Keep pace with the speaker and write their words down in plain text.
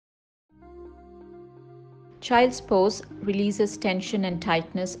Child's pose releases tension and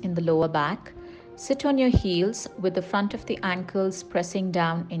tightness in the lower back. Sit on your heels with the front of the ankles pressing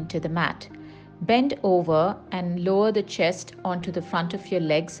down into the mat. Bend over and lower the chest onto the front of your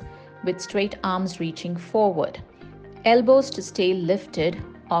legs with straight arms reaching forward. Elbows to stay lifted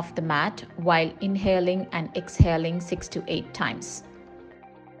off the mat while inhaling and exhaling 6 to 8 times.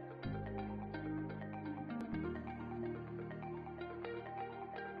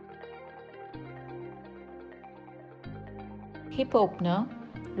 Hip opener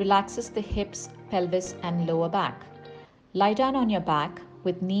relaxes the hips, pelvis and lower back. Lie down on your back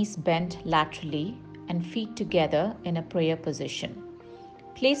with knees bent laterally and feet together in a prayer position.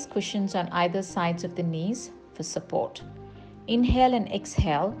 Place cushions on either sides of the knees for support. Inhale and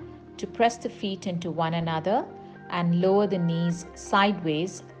exhale to press the feet into one another and lower the knees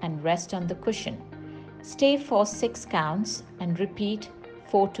sideways and rest on the cushion. Stay for 6 counts and repeat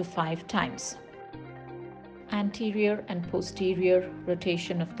 4 to 5 times. Anterior and posterior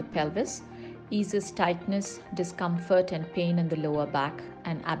rotation of the pelvis eases tightness, discomfort and pain in the lower back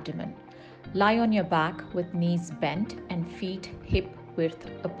and abdomen. Lie on your back with knees bent and feet hip width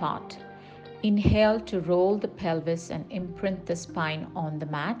apart. Inhale to roll the pelvis and imprint the spine on the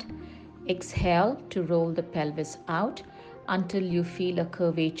mat. Exhale to roll the pelvis out until you feel a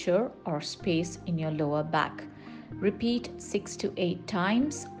curvature or space in your lower back. Repeat 6 to 8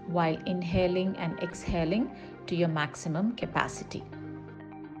 times while inhaling and exhaling to your maximum capacity.